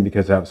first came in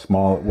because of how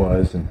small it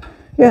was, and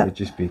Yeah. it would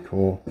just be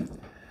cool.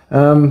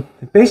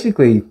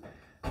 Basically,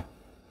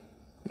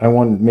 I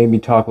want to maybe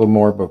talk a little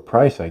more about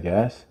price, I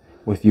guess,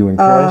 with you and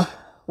Chris.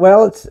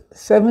 Well, it's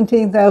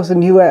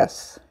 17,000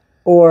 US,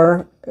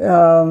 or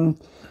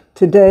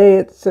today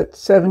it's at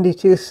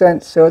 72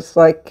 cents, so it's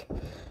like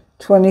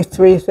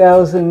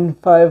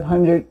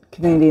 23,500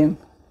 Canadian.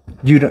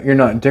 You're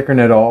not dickering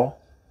at all.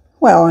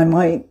 Well, I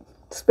might,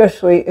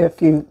 especially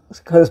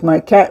because my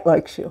cat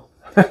likes you.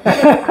 I'm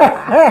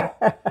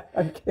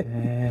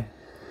kidding.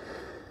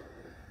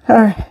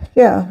 Yeah.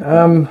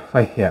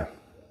 Yeah.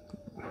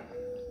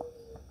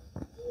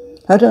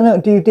 I don't know.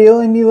 Do you deal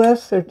in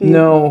US or do you?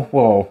 No,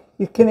 well,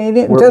 You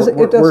Canadian? It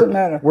we're- doesn't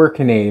matter. We're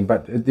Canadian,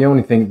 but the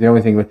only thing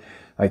with,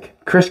 like,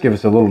 Chris gave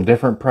us a little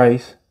different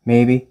price,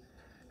 maybe,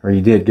 or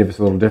he did give us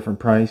a little different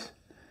price.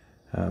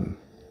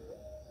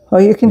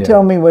 Well, you can Yeah.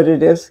 tell me what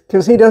it is,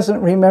 because he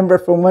doesn't remember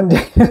from one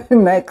day to the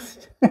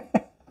next.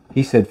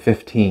 He said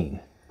 15.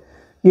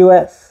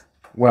 US.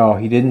 Well,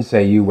 he didn't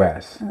say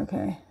U.S.,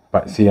 Okay.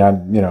 but see,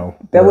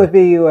 That would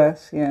be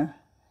US, yeah.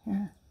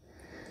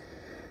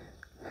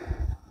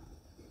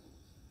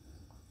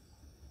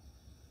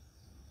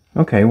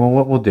 Okay, well,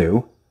 what we'll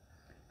do,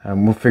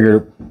 we'll figure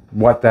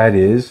what that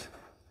is.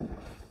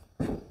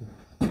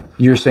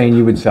 You're saying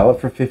you would sell it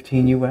for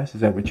 15 US?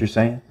 Is that what you're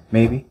saying?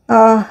 Maybe?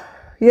 Yeah.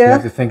 You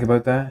have to think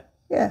about that?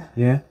 Yeah.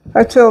 Yeah?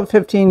 I'd sell it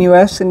 15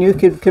 US and you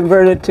could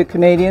convert it to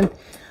Canadian.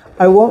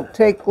 I won't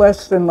take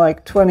less than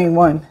like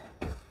 21.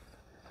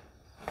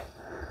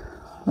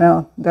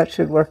 Well, that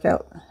should work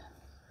out.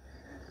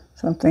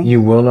 Something.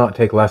 You will not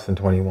take less than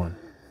 21.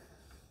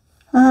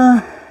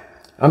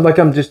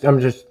 I'm just,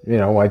 you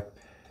know, I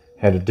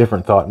had a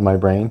different thought in my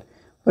brain.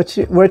 What's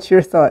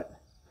your thought?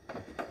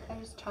 I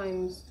just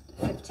times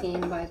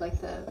 15 by like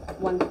the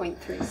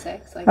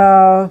 1.36.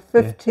 Like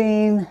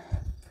 15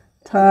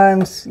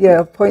 times,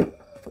 yeah,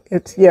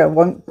 it's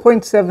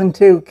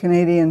 1.72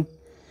 Canadian,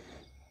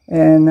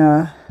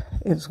 and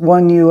it's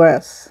 1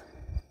 US.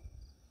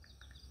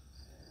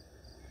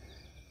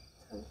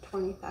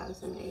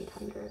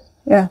 20,800.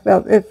 Yeah,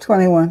 about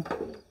 21.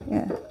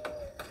 Yeah,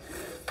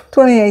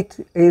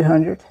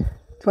 28,800,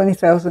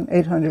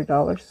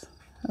 $20,800.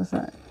 How's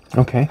that?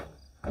 Okay.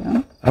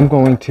 Yeah. I'm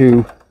going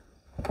to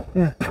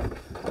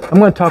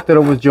talk that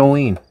over with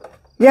Jolene.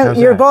 Yeah, How's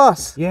your that?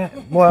 boss. Yeah,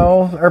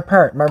 well,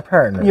 my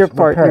partners. Your We're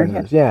partner,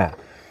 partners, yeah.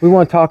 We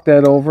want to talk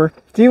that over.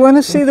 Do you want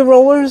to see the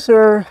rollers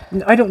or?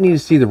 I don't need to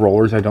see the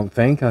rollers, I don't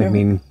think. I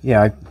mean,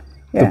 the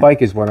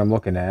bike is what I'm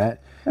looking at.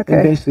 Okay.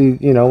 And basically,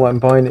 you know, I'm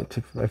buying it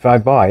if I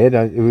buy it,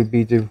 it would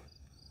be to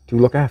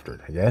look after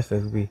it, I guess.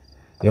 That would be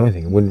the only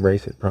thing. I wouldn't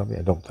race it, probably.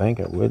 I don't think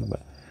I would,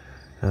 but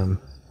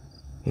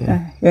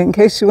yeah. In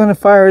case you want to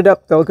fire it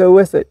up, they'll go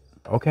with it.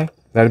 Okay.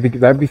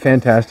 That'd be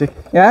fantastic.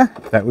 Yeah?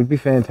 That would be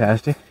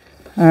fantastic.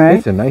 All right.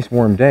 It's a nice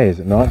warm day, is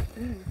it not?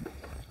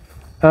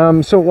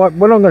 So what I'm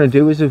going to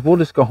do is we'll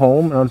just go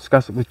home and I'll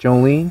discuss it with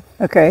Jolene,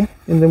 Okay.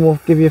 and then we'll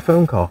give you a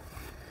phone call.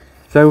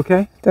 Is that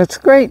okay? That's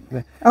great.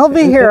 I'll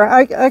be here.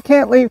 I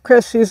can't leave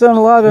Chris. He's on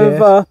a lot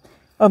of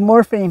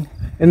morphine.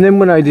 And then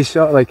when I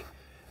decide, like,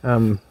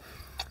 you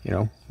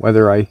know,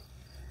 whether I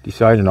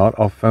decide or not,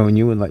 I'll phone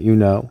you and let you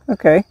know.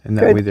 Okay. And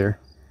that way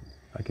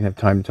I can have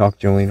time to talk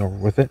Jolene over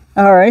with it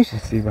All right.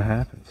 and see what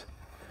happens.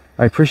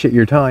 I appreciate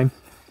your time.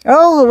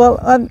 Oh, well,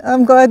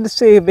 I'm glad to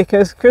see you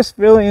because Chris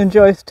really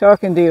enjoys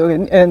talking to you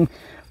and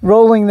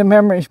rolling the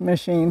memory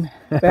machine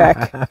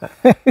back.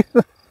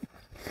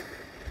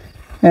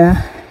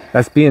 Yeah.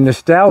 That's being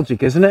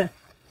nostalgic, isn't it?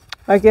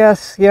 I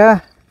guess, yeah.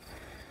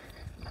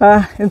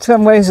 In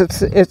some ways,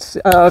 it's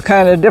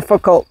kind of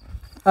difficult,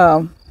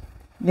 you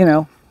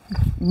know,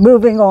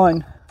 moving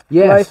on.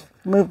 Yes. Life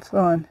moves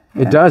on.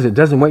 It does. It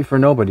doesn't wait for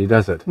nobody,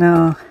 does it?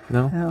 No.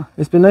 No? No.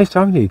 It's been nice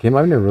talking to you, Kim.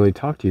 I've never really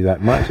talked to you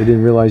that much. I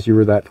didn't realize you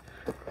were that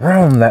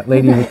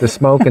lady with the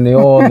smoke and the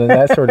oil and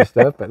that sort of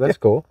stuff, but that's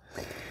cool.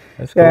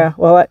 That's cool. Yeah,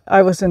 well,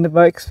 I was into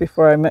bikes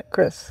before I met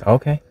Chris.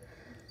 Okay.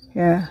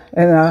 Yeah,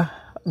 and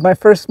my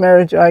first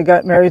marriage, I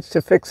got married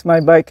to fix my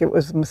bike. It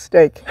was a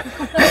mistake.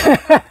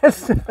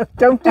 So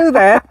don't do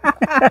that.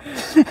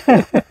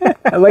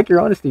 I like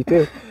your honesty,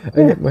 too.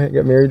 I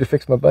got married to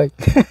fix my bike.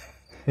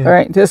 All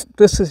right, this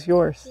is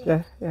yours.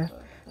 Yeah, yeah.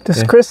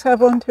 Does Chris have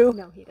one, too?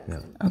 No, he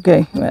doesn't.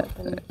 Okay.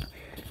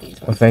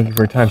 Well, thank you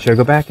for your time. Should I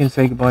go back and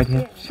say goodbye to you?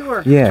 Yeah,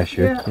 sure. Yeah, I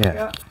should.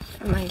 Yeah.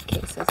 My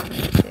case is in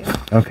there too.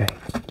 Okay.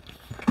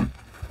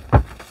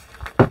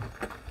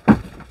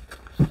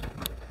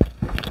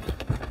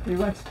 He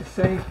wants to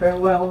say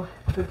farewell,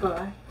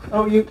 goodbye.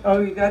 Oh, you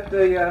got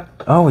the.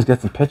 Oh, he's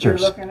got some You're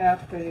pictures. looking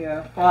at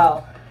the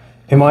file.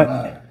 Am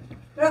I?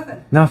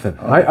 Nothing. Nothing.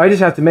 I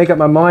just have to make up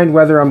my mind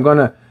whether I'm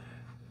gonna,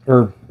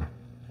 or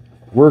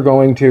we're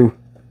going to.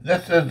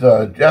 This is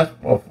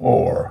just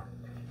before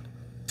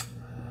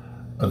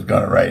I was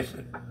going to race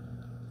it.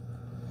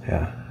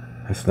 Yeah,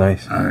 that's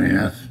nice. I mean,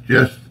 that's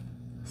just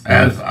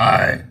as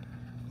I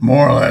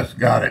more or less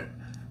got it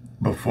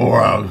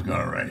before I was going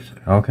to race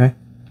it. Okay.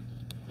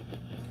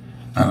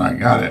 And I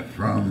got it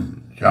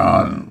from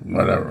John,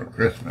 whatever,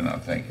 Crispin, I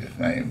think his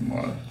name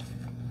was.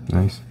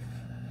 Nice.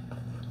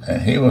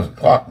 And he was a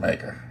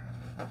clockmaker.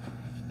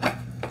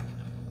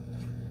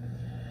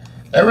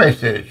 They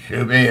raced it at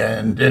Shuby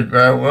and did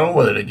very well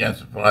with it against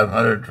the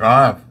 500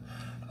 Triumph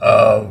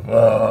of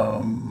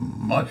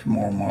much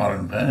more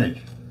modern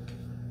vintage.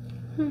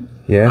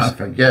 Yes. I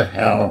forget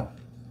how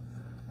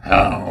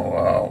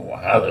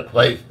they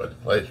placed, but they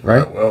placed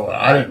very well.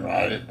 I didn't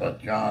ride it, but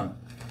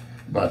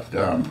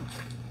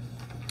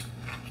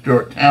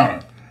Stuart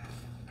Towner,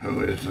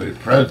 who is the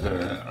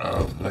president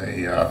of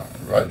the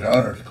Rudge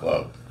Owners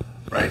Club,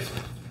 raced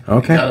it.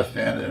 Okay. He got a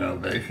standing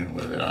ovation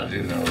with it. I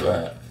do know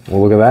that.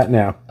 Well, look at that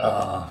now.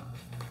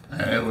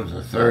 And it was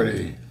a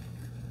 33,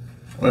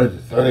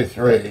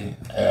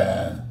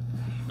 and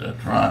the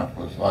Triumph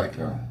was like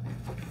a.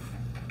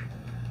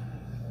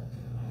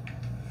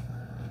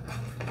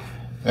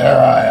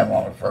 There I am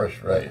on the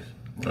first race.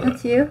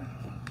 That's you?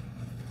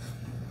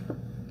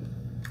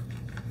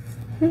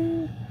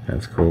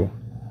 That's cool.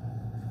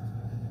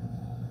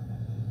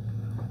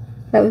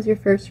 That was your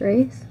first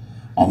race?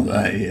 On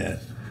that,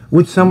 yes.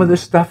 Would some of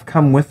this stuff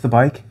come with the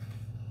bike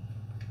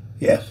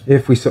Yes.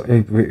 if we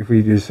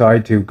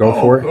decide to go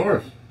for it? Of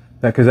course.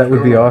 Because that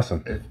would be Sure.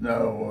 awesome. It's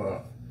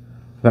no,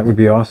 That would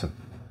be awesome.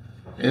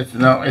 It's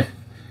no, it,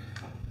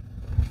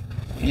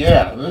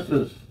 yeah, this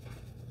is,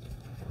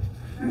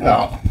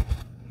 well,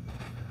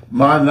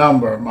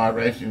 my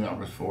racing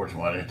number is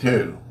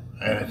 422,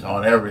 and it's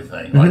on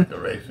everything, like the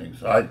racing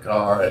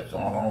sidecar, it's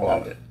on all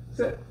of it.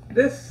 So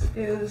this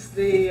is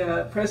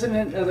the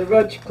president of the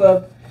Rudge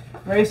Club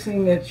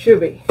racing at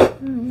Shuby.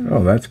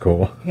 Oh, that's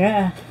cool.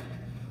 Yeah.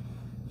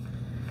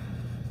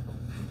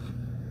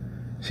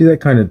 See,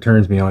 that kind of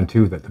turns me on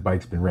too, that the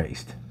bike's been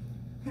raced.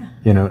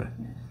 You know, it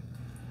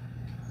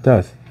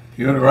does.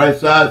 You're the right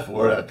size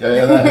for it, I tell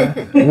you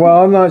that.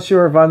 Well, I'm not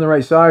sure if I'm the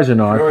right size or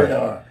not. Sure you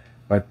are.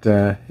 But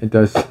it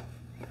does.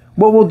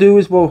 What we'll do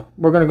is we're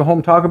going to go home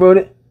and talk about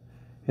it,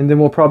 and then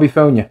we'll probably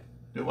phone you.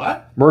 Do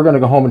what? We're going to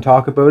go home and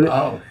talk about it.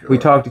 Oh, sure. We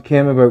talked to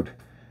Kim about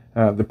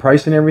the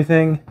price and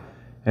everything,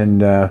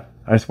 and I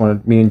just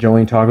wanted me and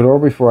Jolene talk it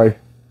over before I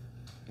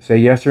say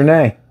yes or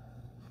nay.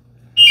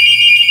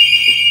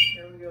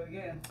 Here we go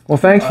again. Well,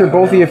 thanks for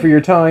both of you for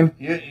your time.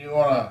 You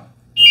want to...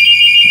 What the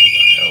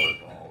hell is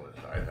all this?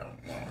 I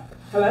don't know.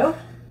 Hello?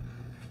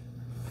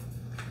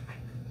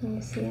 Can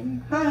you see it?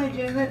 Hi,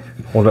 Janet.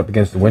 Hold it up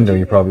against the window,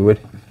 you probably would.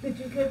 Did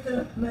you get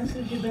the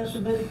message about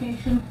the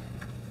medication?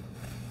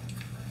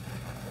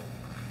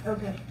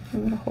 Okay.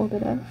 I'm gonna hold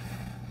it up.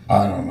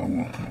 I don't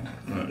know.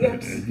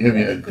 Yes. Give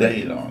me a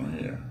date on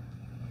here.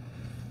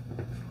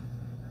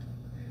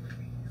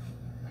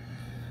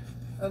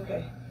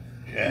 Okay.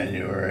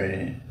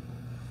 January.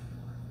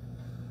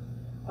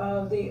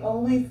 The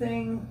only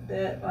thing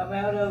that I'm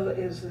out of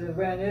is the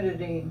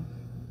ranitidine,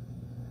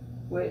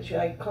 which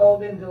I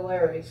called into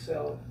Larry,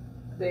 so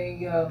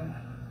they'll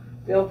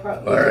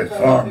probably... Larry's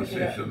Pharmacy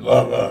should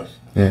love us.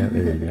 Yeah,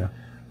 there you go.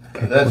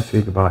 Okay, That's- let's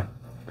say goodbye.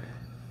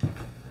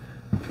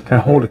 Can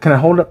I hold it? Can I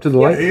hold it up to the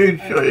light? You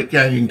sure you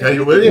can. You can take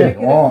it with you if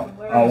you want.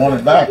 I want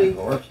it back, of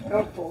course.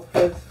 Helpful,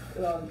 because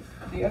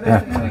the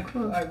other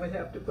thing I would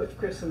have to put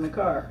Chris in the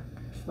car,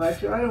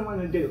 which I don't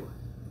want to do.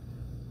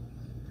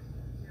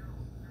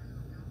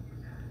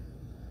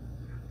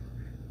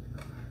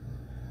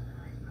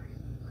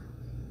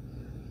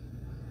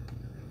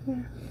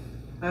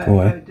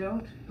 What? I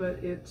don't, but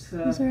it's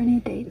Is there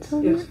any dates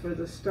on it's it? for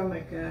the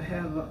stomach. I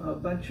have a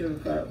bunch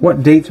of...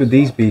 What dates would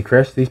these be,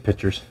 Chris? These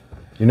pictures?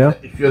 You know?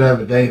 You should have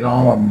a date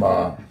on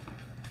them.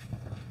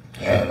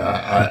 And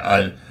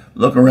I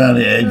look around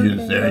the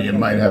edges there. You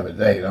might have a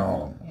date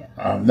on them.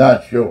 I'm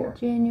not sure.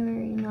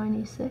 January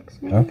 96,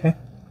 maybe? Okay.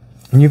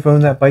 And you've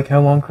owned that bike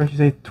how long, Chris? You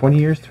say 20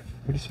 years?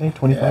 What did you say?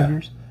 25 Yeah.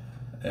 years?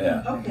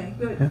 Yeah. Okay,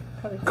 good. Yeah.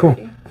 Probably Cool.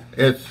 30.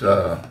 It's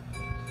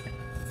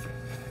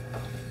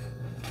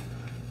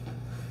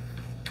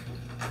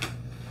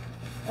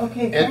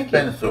Okay, thank it's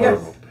been you. sort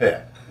of a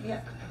pet.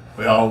 Yeah.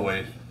 We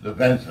always, the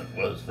Vincent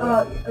was.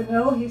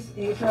 No,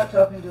 he's not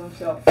talking to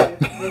himself. Yeah,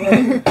 he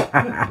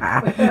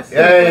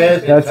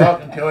is. He's That's-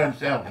 talking to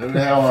himself. Who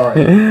the hell are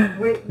you?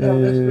 We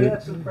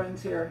have some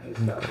friends here. He's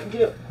talking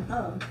to.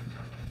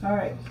 All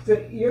right, so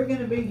you're going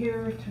to be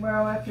here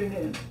tomorrow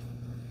afternoon.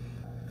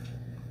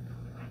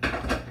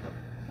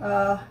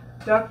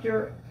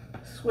 Dr.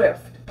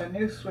 Swift, a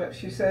new Swift.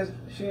 She says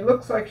she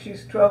looks like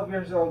she's 12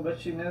 years old, but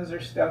she knows her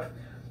stuff.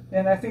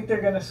 And I think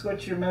they're going to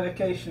switch your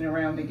medication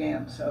around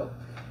again. So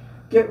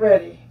get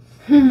ready.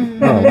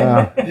 Oh,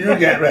 wow. You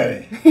get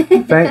ready.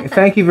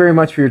 Thank you very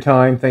much for your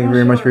time. Thank you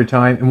very much for your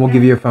time. And we'll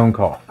give you a phone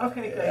call.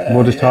 Okay, great.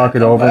 We'll just talk it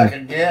come over. Back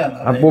again.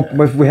 I mean,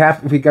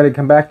 If we got to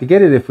come back to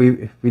get it, if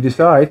we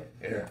decide.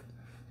 here.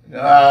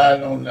 No, I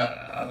don't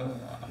know.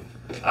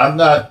 I'm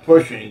not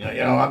pushing. You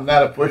know, I'm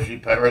not a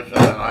pushy person.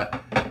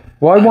 And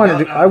Well, I don't wanted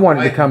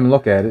to know. come and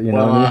look at it. You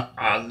know what I mean?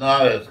 I'm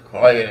not as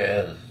quite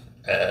as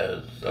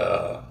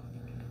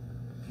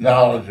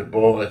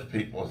knowledgeable as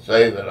people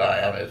say that I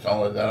am. It's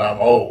only that I'm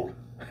old.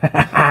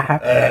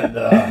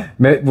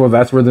 And Well,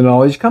 that's where the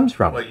knowledge comes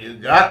from. well, you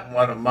got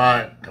one of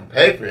my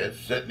compatriots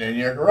sitting in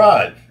your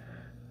garage.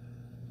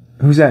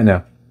 Who's that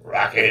now?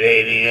 Rocket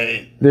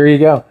 88. There you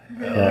go.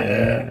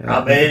 Yeah.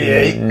 I'm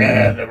 88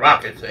 and the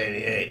Rocket's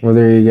 88. Well,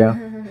 there you go.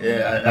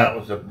 Yeah, and that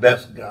was the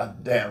best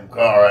goddamn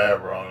car I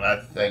ever owned.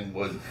 That thing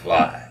would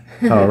fly.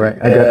 All right,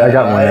 I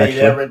got one I ate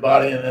actually.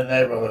 everybody in the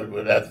neighborhood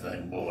with that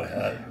thing,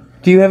 boy.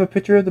 Do you have a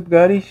picture of the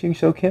Bugatti? You can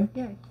show Kim.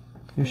 Yeah.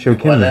 You show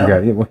Kim the now?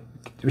 Bugatti. Yeah, well,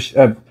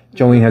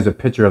 Jolene has a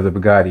picture of the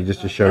Bugatti just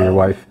to show your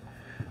wife.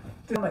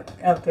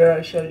 Out there,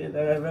 I showed you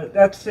that I wrote.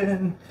 That's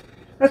in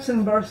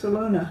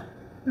Barcelona.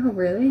 Oh,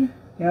 really?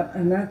 Yeah,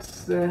 and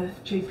that's the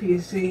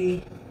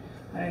GPZ.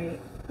 I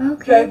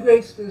Okay. drag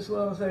raced as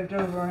well as I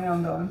drove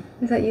around on.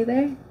 Is that you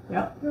there?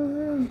 Yeah, Oh,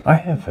 wow. I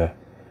have a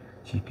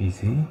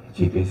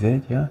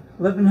GPZ, yeah.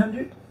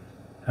 1100.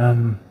 I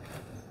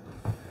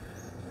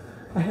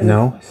had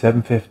No,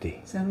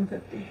 750.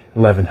 750.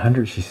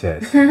 1100, she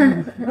says.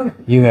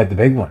 You had the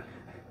big one.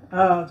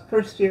 The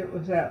first year it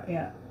was out.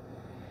 Yeah,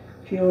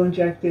 fuel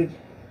injected.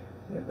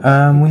 It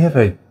was- We have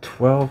a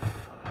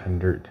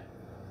 1200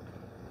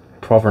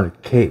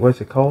 K. What's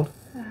it called?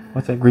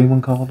 What's that green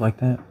one called? Like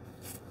that?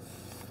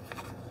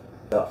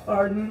 The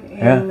Arden,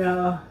 and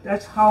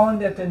that's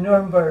Holland at the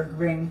Nuremberg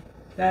Ring.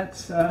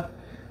 That's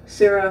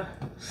Sarah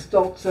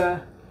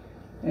Stolze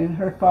And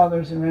her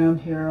father's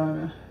around here on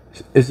a...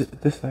 Is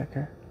it this that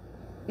car?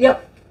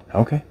 Yep.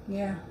 Okay.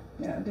 Yeah,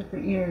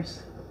 different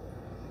years.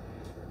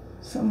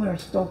 Somewhere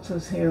Stoltz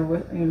is here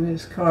in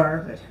his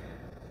car, but...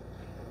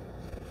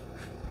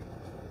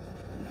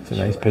 It's a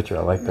nice picture.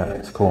 I like that.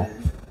 It's cool.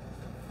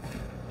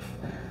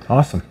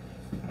 Awesome.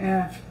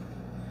 Yeah.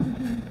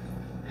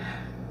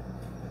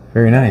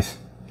 Very nice.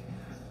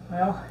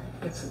 Well,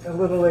 it's a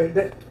little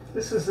weird.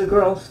 This is the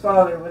girl's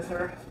father with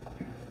her.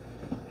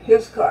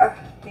 His car.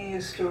 He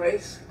used to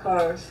race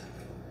cars.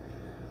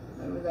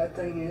 Whatever that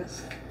thing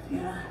is.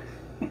 Yeah.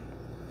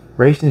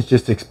 Racing's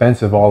just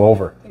expensive all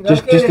over.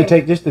 Just to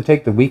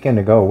take the weekend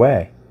to go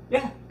away.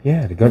 Yeah.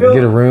 Yeah, to go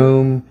get a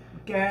room,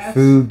 gas,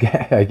 food,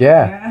 gas.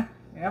 Yeah.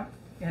 Yeah.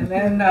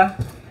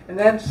 And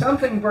then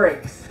something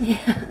breaks.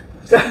 Yeah.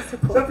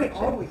 Something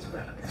always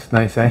breaks. It's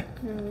nice, eh?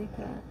 I like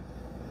that.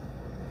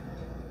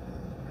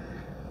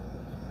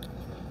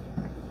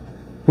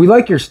 We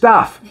like your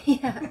stuff.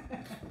 Yeah.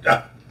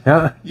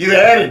 Yeah. You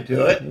added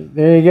to it.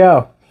 There you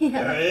go.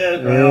 Yeah. There it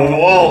is, right on the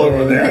wall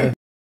over there.